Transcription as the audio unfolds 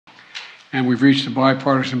and we've reached a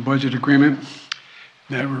bipartisan budget agreement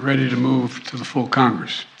that we're ready to move to the full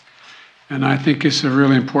Congress. And I think it's a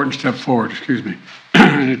really important step forward,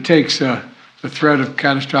 and it takes the threat of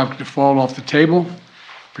catastrophic default off the table,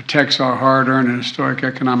 protects our hard-earned and historic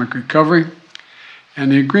economic recovery, and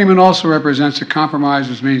the agreement also represents a compromise,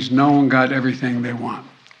 which means no one got everything they want.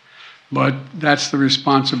 But that's the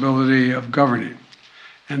responsibility of governing.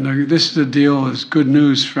 And this is a deal that's good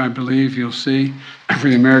news, I believe you'll see, for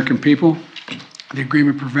the American people. The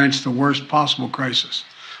agreement prevents the worst possible crisis,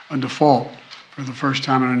 a default for the first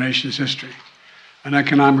time in our nation's history. An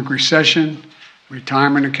economic recession,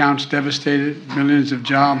 retirement accounts devastated, millions of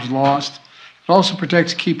jobs lost. It also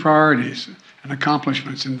protects key priorities and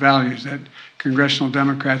accomplishments and values that congressional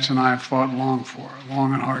Democrats and I have fought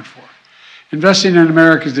long and hard for. Investing in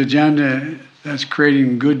America's agenda that's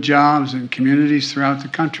creating good jobs and communities throughout the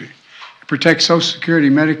country. It protects Social Security,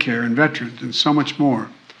 Medicare, and veterans, and so much more.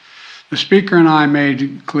 The Speaker and I made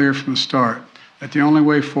it clear from the start that the only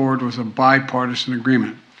way forward was a bipartisan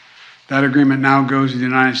agreement. That agreement now goes to the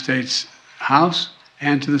United States House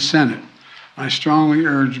and to the Senate. I strongly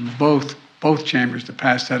urge both chambers to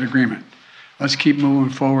pass that agreement. Let's keep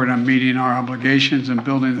moving forward on meeting our obligations and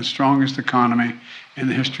building the strongest economy in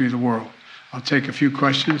the history of the world. I'll take a few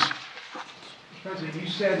questions. President, you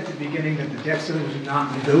said at the beginning that the debt ceiling was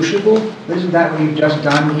not negotiable. Isn't that what you've just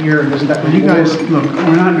done here? And isn't that what you guys, look,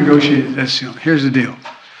 we're not negotiating the debt ceiling. Here's the deal.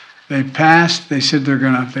 They passed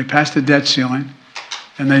the debt ceiling,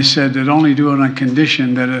 and they said they'd only do it on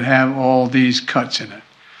condition that it have all these cuts in it.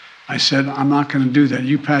 I said, I'm not going to do that.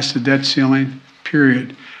 You pass the debt ceiling,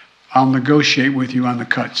 period. I'll negotiate with you on the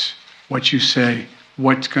cuts, what you say,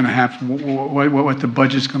 what's going to happen, what the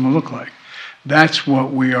budget's going to look like. That's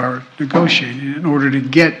what we are negotiating in order to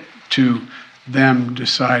get to them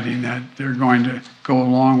deciding that they're going to go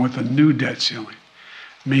along with a new debt ceiling,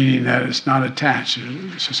 meaning that it's not attached.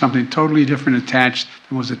 It's something totally different attached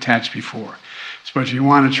than was attached before. So if you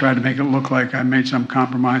want to try to make it look like I made some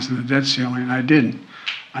compromise in the debt ceiling, I didn't.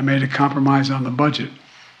 I made a compromise on the budget.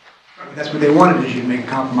 That's what they wanted, is you to make a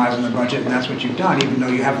compromise on the budget, and that's what you've done, even though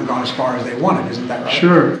you haven't gone as far as they wanted. Isn't that right?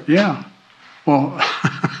 Sure, yeah. Well,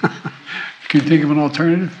 can you think of an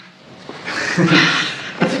alternative?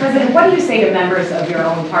 Mr. President, what do you say to members of your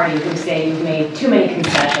own party who say you've made too many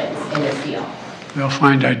concessions in this deal? They'll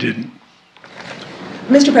find I didn't.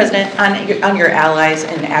 Mr. President, on your allies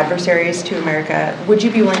and adversaries to America, would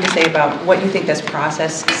you be willing to say about what you think this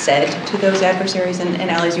process said to those adversaries and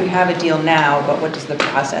allies? You have a deal now, but what does the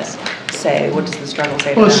process say? What does the struggle say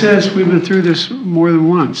to them? Well, it says we've been through this more than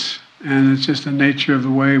once, and it's just the nature of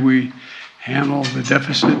the way we handle the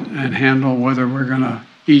deficit and handle whether we're going to,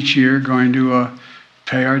 each year, going to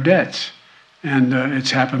pay our debts. And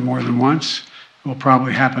it's happened more than once. It will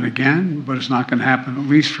probably happen again, but it's not going to happen at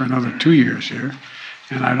least for another 2 years here.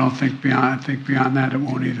 And I don't think beyond that it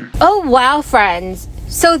won't either. Oh, wow, friends.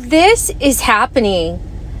 So this is happening.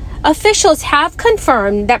 Officials have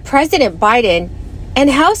confirmed that President Biden and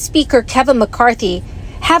House Speaker Kevin McCarthy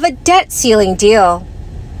have a debt ceiling deal.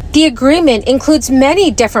 The agreement includes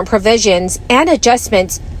many different provisions and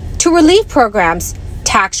adjustments to relief programs,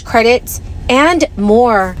 tax credits, and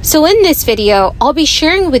more. So in this video, I'll be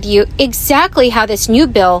sharing with you exactly how this new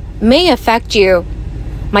bill may affect you.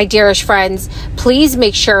 My dearest friends, please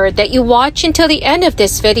make sure that you watch until the end of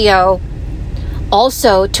this video.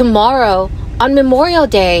 Also, tomorrow, on Memorial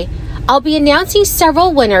Day, I'll be announcing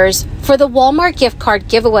several winners for the Walmart gift card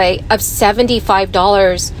giveaway of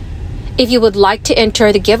 $75. If you would like to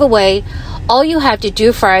enter the giveaway, all you have to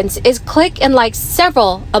do, friends, is click and like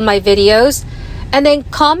several of my videos and then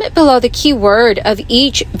comment below the keyword of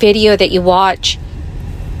each video that you watch.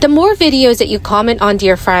 The more videos that you comment on,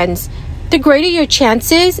 dear friends, the greater your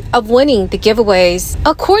chances of winning the giveaways.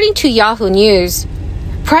 According to Yahoo News,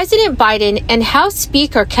 President Biden and House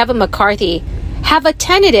Speaker Kevin McCarthy have a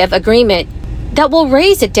tentative agreement that will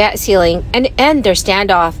raise the debt ceiling and end their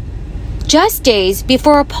standoff, just days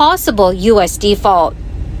before a possible U.S. default.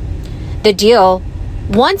 The deal,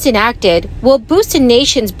 once enacted, will boost the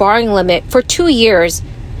nation's borrowing limit for 2 years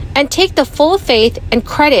and take the full faith and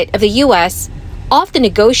credit of the U.S. off the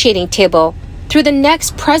negotiating table through the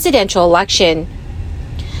next presidential election.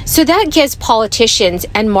 So that gives politicians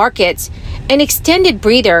and markets an extended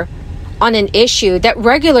breather on an issue that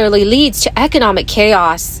regularly leads to economic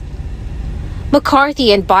chaos.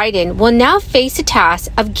 McCarthy and Biden will now face the task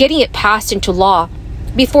of getting it passed into law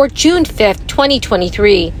before June 5,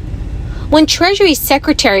 2023, when Treasury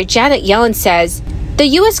Secretary Janet Yellen says the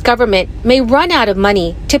U.S. government may run out of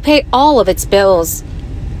money to pay all of its bills.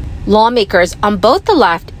 Lawmakers on both the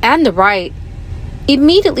left and the right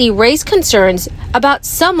immediately raised concerns about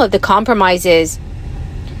some of the compromises.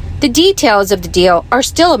 The details of the deal are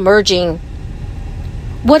still emerging.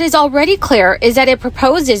 What is already clear is that it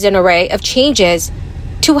proposes an array of changes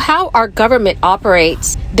to how our government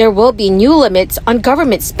operates. There will be new limits on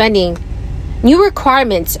government spending, new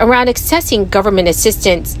requirements around accessing government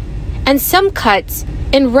assistance, and some cuts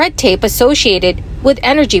in red tape associated with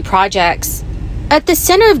energy projects. At the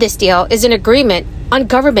center of this deal is an agreement on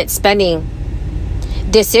government spending.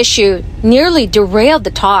 This issue nearly derailed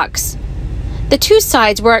the talks. The two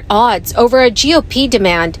sides were at odds over a GOP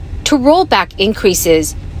demand to roll back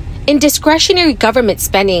increases in discretionary government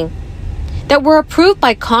spending that were approved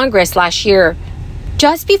by Congress last year,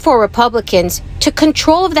 just before Republicans took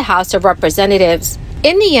control of the House of Representatives.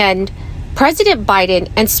 In the end, President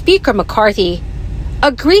Biden and Speaker McCarthy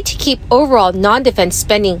agreed to keep overall non-defense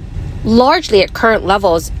spending largely at current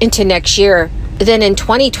levels into next year. Then in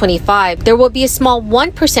 2025, there will be a small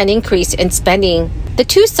 1% increase in spending. The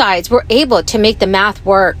two sides were able to make the math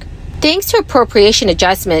work, thanks to appropriation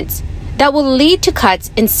adjustments that will lead to cuts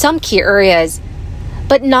in some key areas,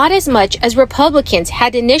 but not as much as Republicans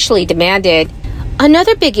had initially demanded.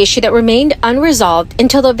 Another big issue that remained unresolved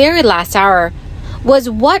until the very last hour was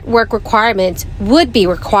what work requirements would be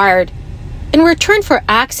required in return for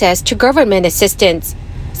access to government assistance,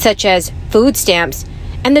 such as food stamps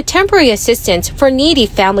and the Temporary Assistance for Needy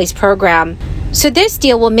Families program. So this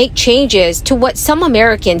deal will make changes to what some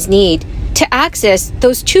Americans need to access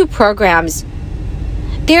those two programs.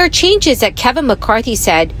 There are changes that Kevin McCarthy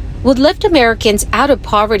said would lift Americans out of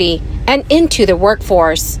poverty and into the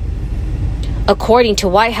workforce. According to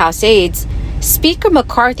White House aides, Speaker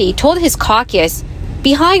McCarthy told his caucus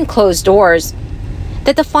behind closed doors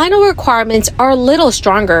that the final requirements are a little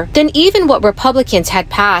stronger than even what Republicans had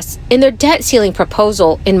passed in their debt ceiling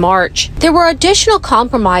proposal in March. There were additional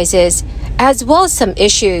compromises as well as some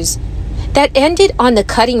issues that ended on the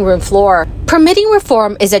cutting room floor. Permitting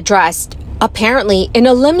reform is addressed, apparently in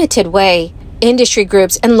a limited way. Industry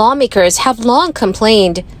groups and lawmakers have long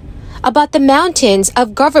complained about the mountains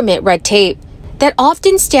of government red tape that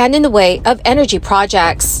often stand in the way of energy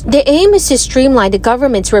projects. The aim is to streamline the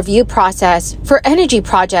government's review process for energy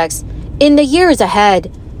projects in the years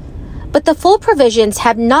ahead, but the full provisions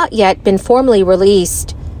have not yet been formally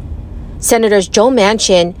released. Senators Joe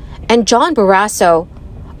Manchin and John Barrasso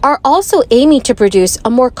are also aiming to produce a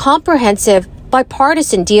more comprehensive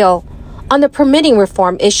bipartisan deal on the permitting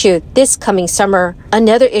reform issue this coming summer.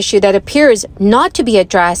 Another issue that appears not to be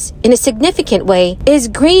addressed in a significant way is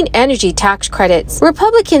green energy tax credits.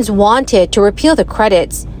 Republicans wanted to repeal the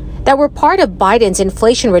credits that were part of Biden's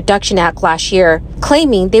Inflation Reduction Act last year,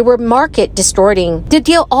 claiming they were market distorting. The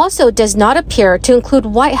deal also does not appear to include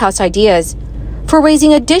White House ideas for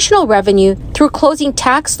raising additional revenue through closing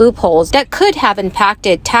tax loopholes that could have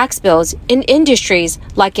impacted tax bills in industries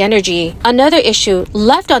like energy. Another issue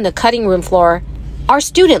left on the cutting room floor are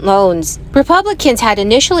student loans. Republicans had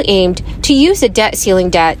initially aimed to use the debt ceiling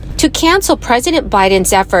debt to cancel President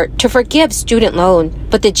Biden's effort to forgive student loan,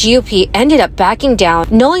 but the GOP ended up backing down,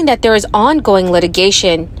 knowing that there is ongoing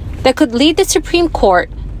litigation that could lead the Supreme Court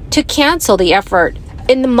to cancel the effort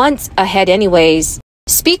in the months ahead anyways.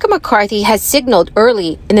 Speaker McCarthy has signaled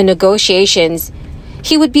early in the negotiations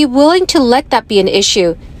he would be willing to let that be an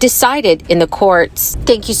issue decided in the courts.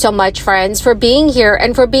 Thank you so much, friends, for being here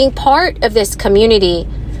and for being part of this community.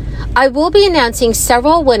 I will be announcing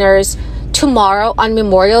several winners tomorrow on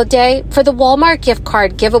Memorial Day for the Walmart gift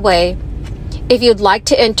card giveaway. If you'd like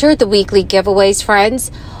to enter the weekly giveaways,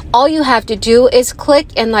 friends, all you have to do is click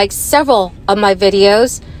and like several of my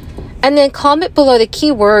videos, and then comment below the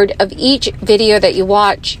keyword of each video that you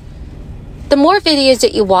watch. The more videos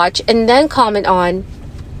that you watch and then comment on,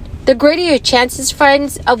 the greater your chances,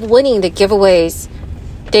 friends, of winning the giveaways.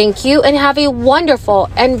 Thank you and have a wonderful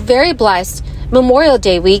and very blessed Memorial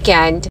Day weekend.